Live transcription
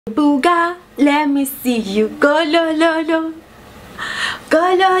Booga, let me see you go lo lo lo.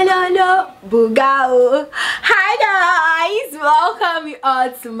 Go lo lo lo, booga oh. Hi guys, welcome you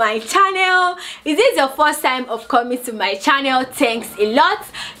all to my channel. If this is your first time of coming to my channel, thanks a lot.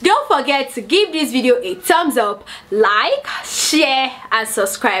 Don't forget to give this video a thumbs up, like, share and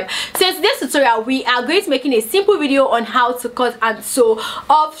subscribe. So in today's tutorial we are going to be making a simple video on how to cut and sew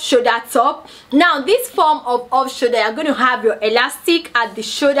off shoulder top. Now this form of off shoulder, you're going to have your elastic at the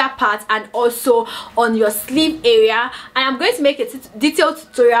shoulder part and also on your sleeve area, and I'm going to make a detailed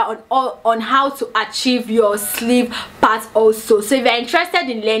tutorial on how to achieve your sleeve part also. So if you're interested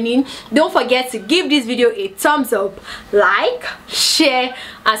in learning, don't forget to give this video a thumbs up, like, share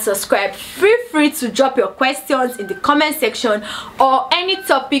and subscribe. Feel free to drop your questions in the comment section or any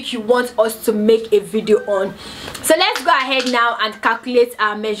topic you want us to make a video on. So let's go ahead now and calculate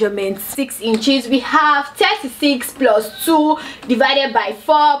our measurements. 6 inches, we have 36 plus 2 divided by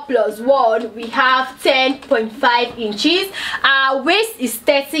 4 plus 1, we have 10.5 inches. Our waist is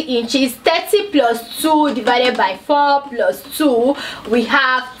 30 inches. 30 plus 2 divided by 4 plus 2, we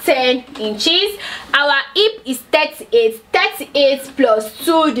have 10 inches. Our hip is 38. 38 plus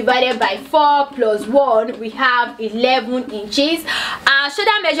 2 divided by 4 plus 1, we have 11 inches. Our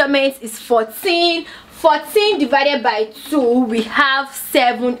shoulder measurement is 14. 14 divided by 2, we have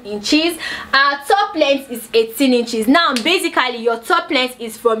 7 inches. Our top length is 18 inches. Now basically your top length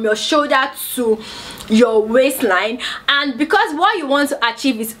is from your shoulder to your waistline, and because what you want to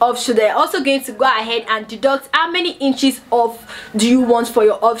achieve is off shoulder, you're also going to go ahead and deduct how many inches off do you want for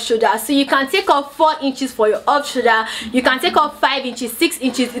your off shoulder. So you can take off 4 inches for your off shoulder, you can take off 5 inches, 6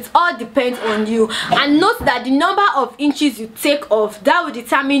 inches, it all depends on you. And note that the number of inches you take off, that will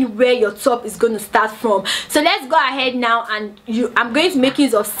determine where your top is going to start from. So let's go ahead now, and I'm going to make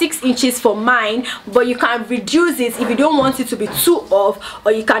use of 6 inches for mine, but you can reduce it if you don't want it to be too off,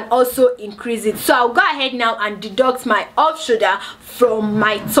 or you can also increase it. So I'll go ahead now and deduct my off shoulder from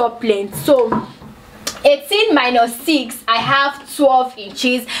my top length. So 18 minus 6, I have 12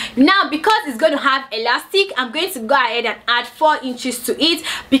 inches. Now because it's going to have elastic, I'm going to go ahead and add 4 inches to it,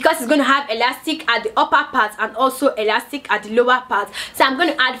 because it's going to have elastic at the upper part and also elastic at the lower part. So I'm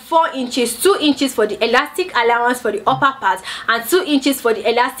going to add 4 inches, 2 inches for the elastic allowance for the upper part and 2 inches for the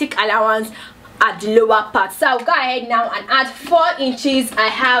elastic allowance at the lower part. So I'll go ahead now and add 4 inches. I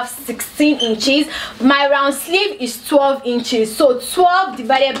have 16 inches. My round sleeve is 12 inches, so 12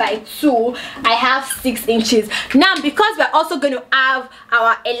 divided by 2, I have 6 inches. Now because we're also going to have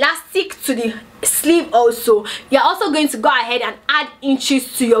our elastic to the sleeve also, you're also going to go ahead and add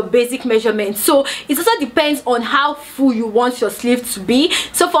inches to your basic measurement. So it also depends on how full you want your sleeve to be.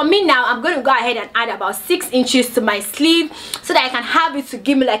 So for me now, I'm going to go ahead and add about 6 inches to my sleeve so that I can have it to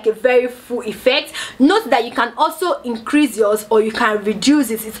give me like a very full effect. Note that you can also increase yours or you can reduce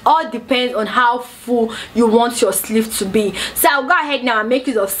it. It all depends on how full you want your sleeve to be. So I'll go ahead now and make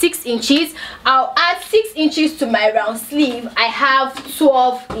use of 6 inches. I'll add 6 inches to my round sleeve. I have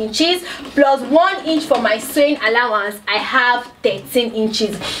 12 inches plus 1 inch for my sewing allowance. I have 13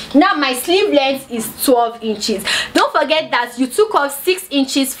 inches. Now my sleeve length is 12 inches. Don't forget that you took off 6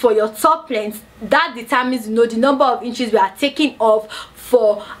 inches for your top length. That determines, you know, the number of inches we are taking off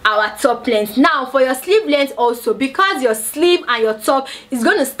for our top length. Now for your sleeve length also, because your sleeve and your top is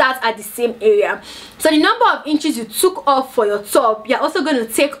going to start at the same area, so the number of inches you took off for your top, you're also going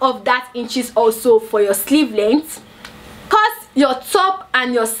to take off that inches also for your sleeve length. Because your top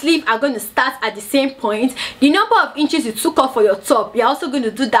and your sleeve are going to start at the same point, the number of inches you took off for your top, you're also going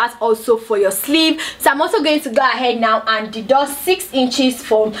to do that also for your sleeve. So I'm also going to go ahead now and deduct 6 inches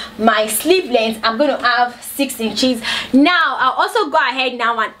from my sleeve length. I'm going to have 6 inches. Now I'll also go ahead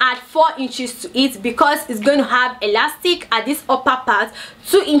now and add 4 inches to it, because it's going to have elastic at this upper part,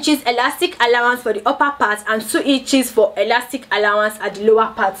 2 inches elastic allowance for the upper part and 2 inches for elastic allowance at the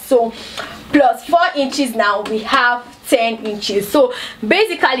lower part. So plus 4 inches, now we have 10 inches. So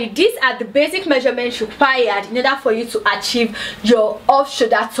basically these are the basic measurements required in order for you to achieve your off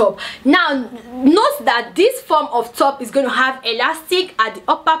shoulder top. Now note that this form of top is going to have elastic at the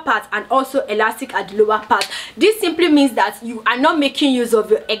upper part and also elastic at the lower part. This simply means that you are not making use of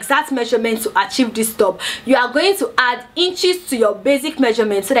your exact measurement to achieve this top. You are going to add inches to your basic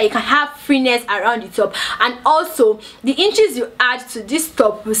measurement so that you can have freeness around the top, and also the inches you add to this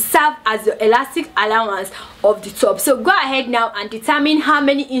top will serve as your elastic allowance of the top. So So go ahead now and determine how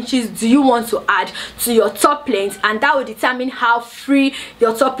many inches do you want to add to your top length, and that will determine how free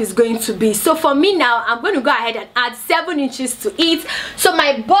your top is going to be. So for me now, I'm going to go ahead and add 7 inches to it. So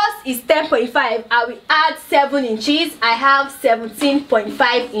my bust is 10.5. I will add 7 inches. I have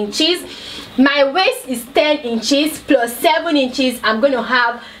 17.5 inches. My waist is 10 inches plus 7 inches. I'm going to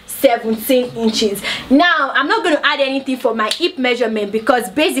have 17 inches. Now I'm not going to add anything for my hip measurement, because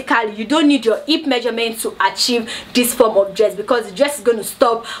basically you don't need your hip measurement to achieve this form of dress, because the dress is going to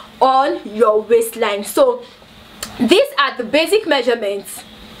stop on your waistline. So these are the basic measurements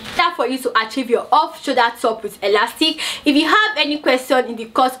that for you to achieve your off shoulder top with elastic. If you have any question in the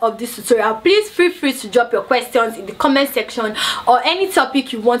course of this tutorial, please feel free to drop your questions in the comment section, or any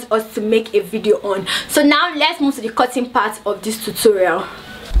topic you want us to make a video on. So now let's move to the cutting part of this tutorial.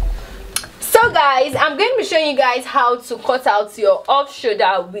 So guys, I'm going to be showing you guys how to cut out your off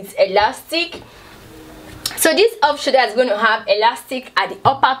shoulder with elastic. So this off shoulder is going to have elastic at the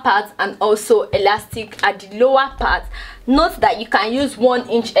upper part and also elastic at the lower part. Note that you can use 1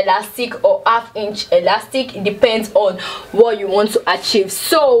 inch elastic or ½ inch elastic. It depends on what you want to achieve.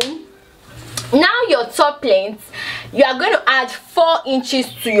 So now your top length, you are going to add 4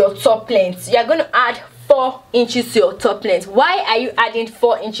 inches to your top length. You are going to add 4 inches to your top length. Why are you adding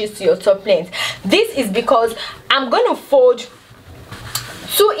 4 inches to your top length? This is because I'm going to fold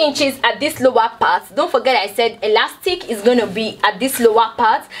 2 inches at this lower part. Don't forget I said elastic is going to be at this lower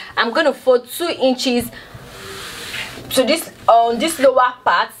part. I'm going to fold 2 inches to this on this lower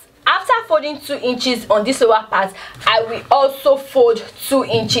part. After folding 2 inches on this lower part, I will also fold 2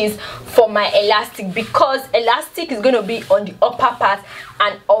 inches for my elastic, because elastic is going to be on the upper part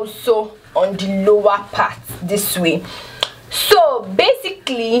and also on the lower part this way. So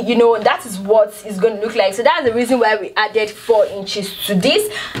basically, you know, that is what it's going to look like. So that's the reason why we added 4 inches to this.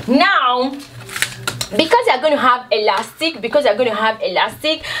 Now because you're going to have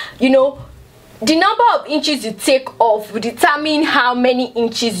elastic, you know, the number of inches you take off will determine how many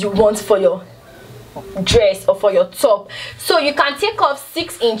inches you want for your dress or for your top. So you can take off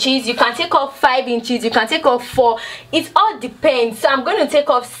 6 inches, you can take off 5 inches, you can take off 4. It all depends. So I'm going to take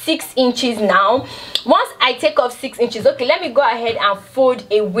off 6 inches now. Once I take off 6 inches, okay, let me go ahead and fold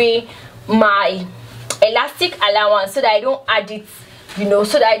away my elastic allowance so that I don't add it, you know,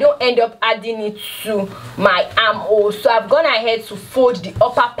 so that I don't end up adding it to my armhole. So I've gone ahead to fold the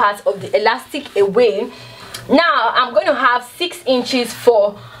upper part of the elastic away. Now I'm going to have 6 inches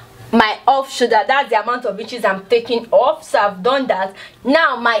for my off shoulder. That's the amount of inches I'm taking off. So I've done that.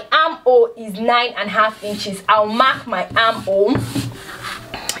 Now my armhole is 9.5 inches. I'll mark my armhole.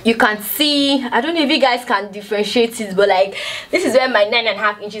 You can see, I don't know if you guys can differentiate it, but like this is where my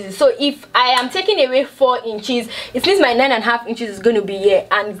 9.5 inches is. So if I am taking away 4 inches, it means my 9.5 inches is going to be here,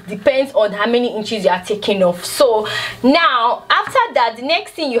 and it depends on how many inches you are taking off. So now after that, the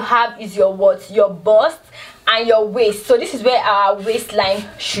next thing you have is your what? Your bust and your waist. So this is where our waistline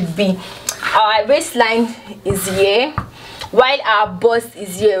should be. Our waistline is here while our bust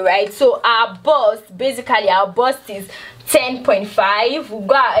is here, right? So our bust, basically our bust is 10.5. we'll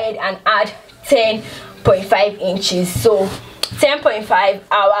go ahead and add 10.5 inches. So 10.5,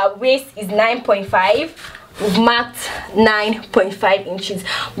 our waist is 9.5. we've marked 9.5 inches.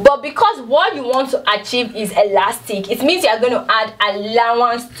 But because what you want to achieve is elastic, it means you are going to add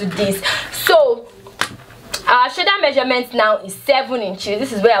allowance to this. So our shoulder measurement now is 7 inches.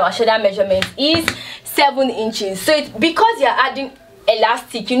 This is where our shoulder measurement is 7 inches. So it's because you're adding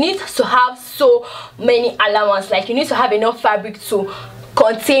elastic, you need to have so many allowance, like you need to have enough fabric to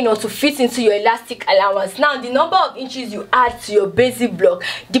contain or to fit into your elastic allowance. Now the number of inches you add to your basic block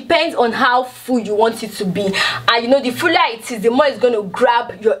depends on how full you want it to be, and you know, the fuller it is, the more it's going to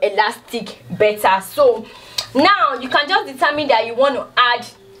grab your elastic better. So now you can just determine that you want to add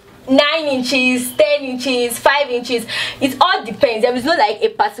 9 inches, 10 inches, 5 inches. It all depends. There is no like a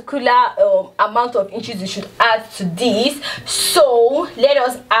particular amount of inches you should add to this. So let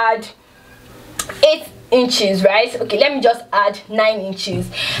us add 8 inches, right? Okay, let me just add 9 inches.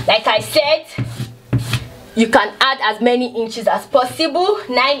 Like I said, you can add as many inches as possible.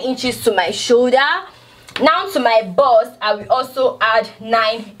 9 inches to my shoulder. Now to my bust, I will also add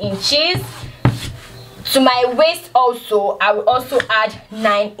 9 inches. To my waist also, I will also add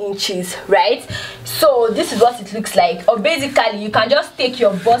 9 inches, right? So this is what it looks like. Or basically, you can just take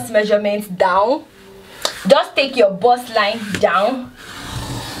your bust measurements down. Just take your bust line down.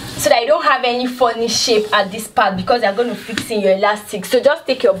 so that you don't have any funny shape at this part, because you're going to fix in your elastic. So just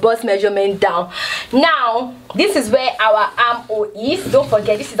take your bust measurement down. Now this is where our armhole is. Don't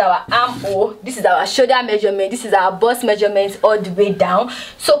forget, this is our armhole, this is our shoulder measurement, this is our bust measurements all the way down.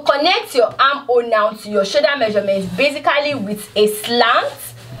 So connect your armhole now to your shoulder measurements, basically with a slant.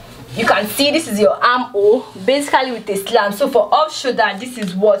 You can see this is your armhole, basically with a slant. So for off shoulder, this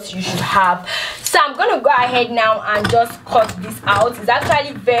is what you should have. So I'm going to go ahead now and just cut this out. It's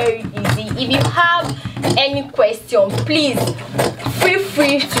actually very easy. If you have any question, please feel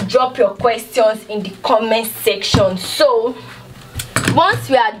free to drop your questions in the comment section. So once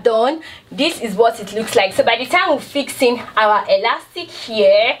we are done, this is what it looks like. So by the time we're fixing our elastic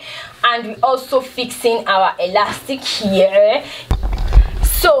here, and we also fixing our elastic here,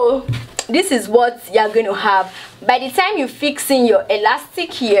 so this is what you're going to have. By the time you're fixing your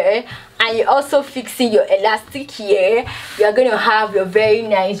elastic here and you're also fixing your elastic here, you're going to have your very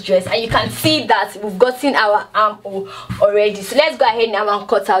nice dress. And you can see that we've gotten our armhole already. So let's go ahead now and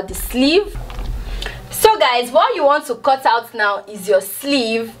cut out the sleeve. So guys, what you want to cut out now is your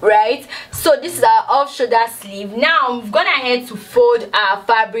sleeve, right? So this is our off shoulder sleeve. Now we've gone ahead to fold our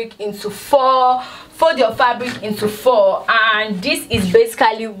fabric into four. Fold your fabric into 4, and this is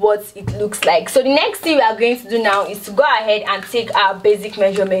basically what it looks like. So the next thing we are going to do now is to go ahead and take our basic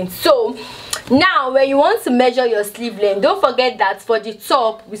measurements. So now when you want to measure your sleeve length, don't forget that for the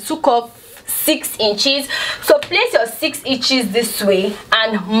top we took off 6 inches. So place your 6 inches this way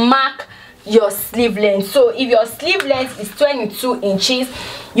and mark your sleeve length. So if your sleeve length is 22 inches,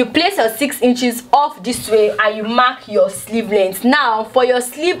 you place your 6 inches off this way and you mark your sleeve length. Now for your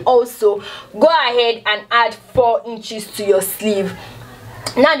sleeve also, go ahead and add 4 inches to your sleeve.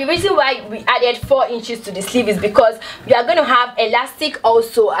 Now the reason why we added 4 inches to the sleeve is because you are going to have elastic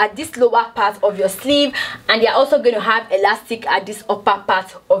also at this lower part of your sleeve, and you're also going to have elastic at this upper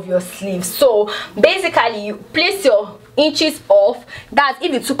part of your sleeve. So basically you place your inches off. That's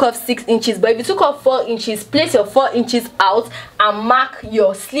if you took off 6 inches, but if you took off 4 inches, place your 4 inches out and mark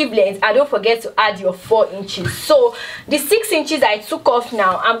your sleeve length, and don't forget to add your 4 inches. So the 6 inches I took off,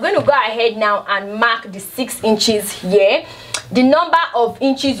 now I'm going to go ahead now and mark the 6 inches here. The number of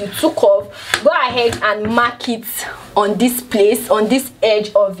inches you took off, go ahead and mark it on this place, on this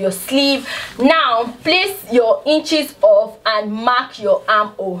edge of your sleeve. Now place your inches off and mark your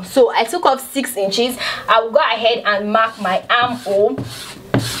armhole. So I took off 6 inches. I will go ahead and mark my armhole.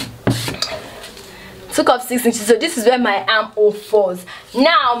 Took off 6 inches, so this is where my armhole falls.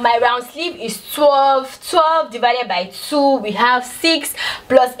 Now my round sleeve is 12 divided by 2, we have 6,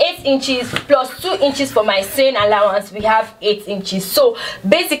 plus 8 inches plus 2 inches for my sewing allowance, we have 8 inches. So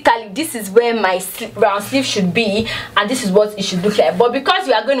basically this is where my round sleeve should be, and this is what it should look like. But because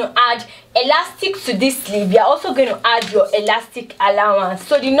you are going to add elastic to this sleeve, you are also going to add your elastic allowance.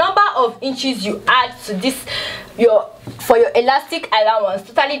 So the number of inches you add to this for your elastic allowance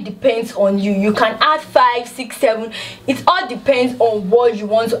totally depends on you. You can add 5, 6, 7. It all depends on what you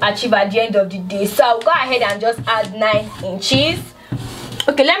want to achieve at the end of the day. So I'll go ahead and just add 9 inches.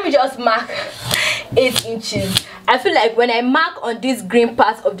 Okay, let me just mark 8 inches. I feel like when I mark on this green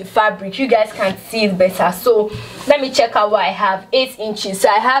part of the fabric, you guys can see it better. So let me check out what I have. 8 inches. So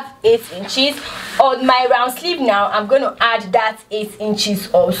I have 8 inches on my round sleeve. Now I'm going to add that 8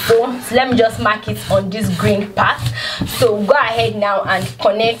 inches also. So let me just mark it on this green part. So go ahead now and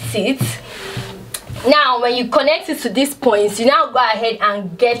connect it. Now when you connect it to these points, you now go ahead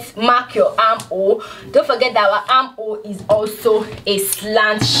and mark your armhole. Don't forget that our armhole is also a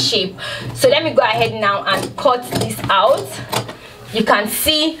slant shape. So let me go ahead now and cut this out. You can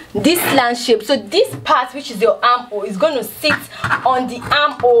see this slant shape. So this part, which is your armhole, is going to sit on the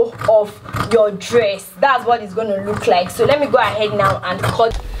armhole of your dress. That's what it's going to look like. So let me go ahead now and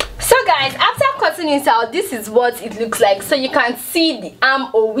cut. So guys, after cutting it out, this is what it looks like. So you can see the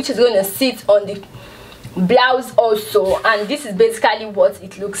armhole, which is going to sit on the blouse also, and this is basically what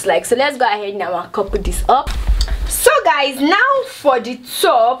it looks like. So let's go ahead now and couple this up. So guys, now for the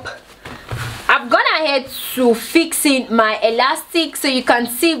top, I've gone ahead to fixing my elastic. So you can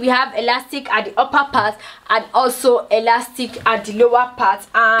see we have elastic at the upper part and also elastic at the lower part,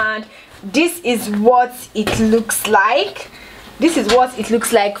 and this is what it looks like. This is what it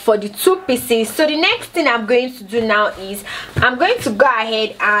looks like for the 2 pieces. So the next thing I'm going to do now is I'm going to go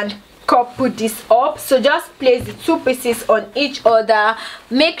ahead and couple this up. So just place the 2 pieces on each other.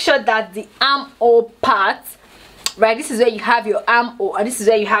 Make sure that the armhole part, right, this is where you have your armhole and this is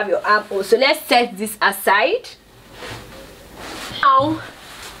where you have your armhole. So let's set this aside. Now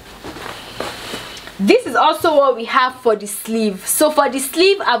This is also what we have for the sleeve. So for the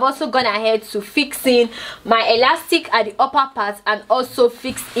sleeve, I've also gone ahead to fix in my elastic at the upper part and also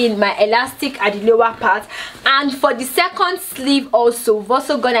fix in my elastic at the lower part. And for the second sleeve also, we've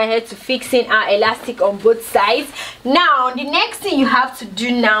also gone ahead to fix in our elastic on both sides. Now the next thing you have to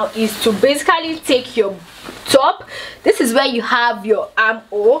do now is to basically take your top. This is where you have your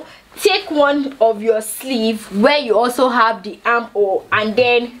armhole. Take one of your sleeve where you also have the armhole and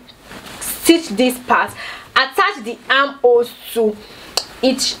then stitch this part. Attach the armholes to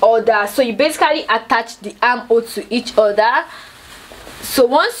each other. So you basically attach the armhole to each other. So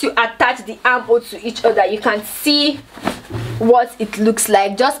once you attach the armhole to each other, you can see what it looks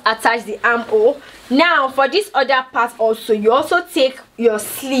like. Just attach the armhole. Now for this other part also, you also take your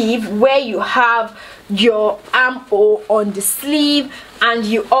sleeve where you have your armhole on the sleeve and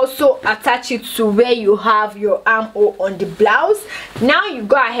you also attach it to where you have your armhole on the blouse. Now you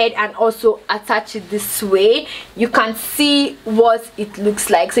go ahead and also attach it this way. You can see what it looks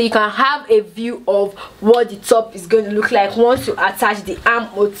like, so you can have a view of what the top is going to look like once you attach the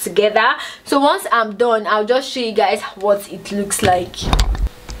armhole together. So once I'm done, I'll just show you guys what it looks like.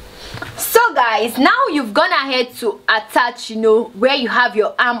 So guys, now you've gone ahead to attach, you know, where you have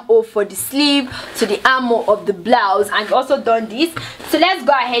your armhole for the sleeve to the armhole of the blouse, and you've also done this. So let's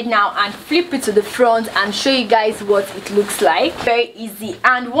go ahead now and flip it to the front and show you guys what it looks like. Very easy.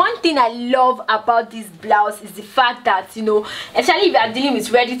 And one thing I love about this blouse is the fact that, you know, especially if you are dealing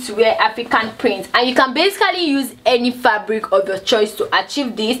with ready to wear African print, and you can basically use any fabric of your choice to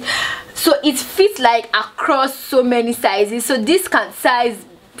achieve this. So it fits like across so many sizes. So this can size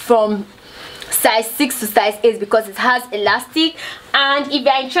from size 6 to size 8 because it has elastic. And if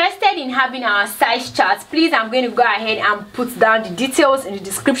you're interested in having our size charts, please, I'm going to go ahead and put down the details in the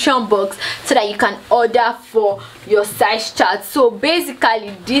description box so that you can order for your size chart. So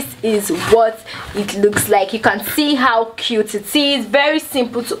basically this is what it looks like. You can see how cute it is. Very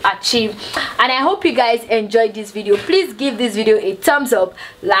simple to achieve, and I hope you guys enjoyed this video. Please give this video a thumbs up,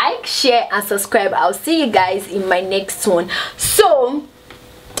 like, share and subscribe. I'll see you guys in my next one. So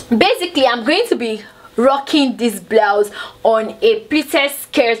basically I'm going to be rocking this blouse on a pleated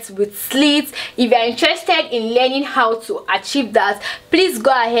skirt with slits. If you're interested in learning how to achieve that, please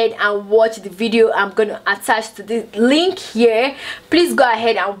go ahead and watch the video I'm going to attach to the link here. Please go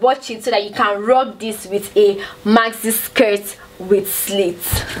ahead and watch it so that you can rock this with a maxi skirt with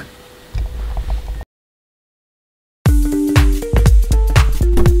slits.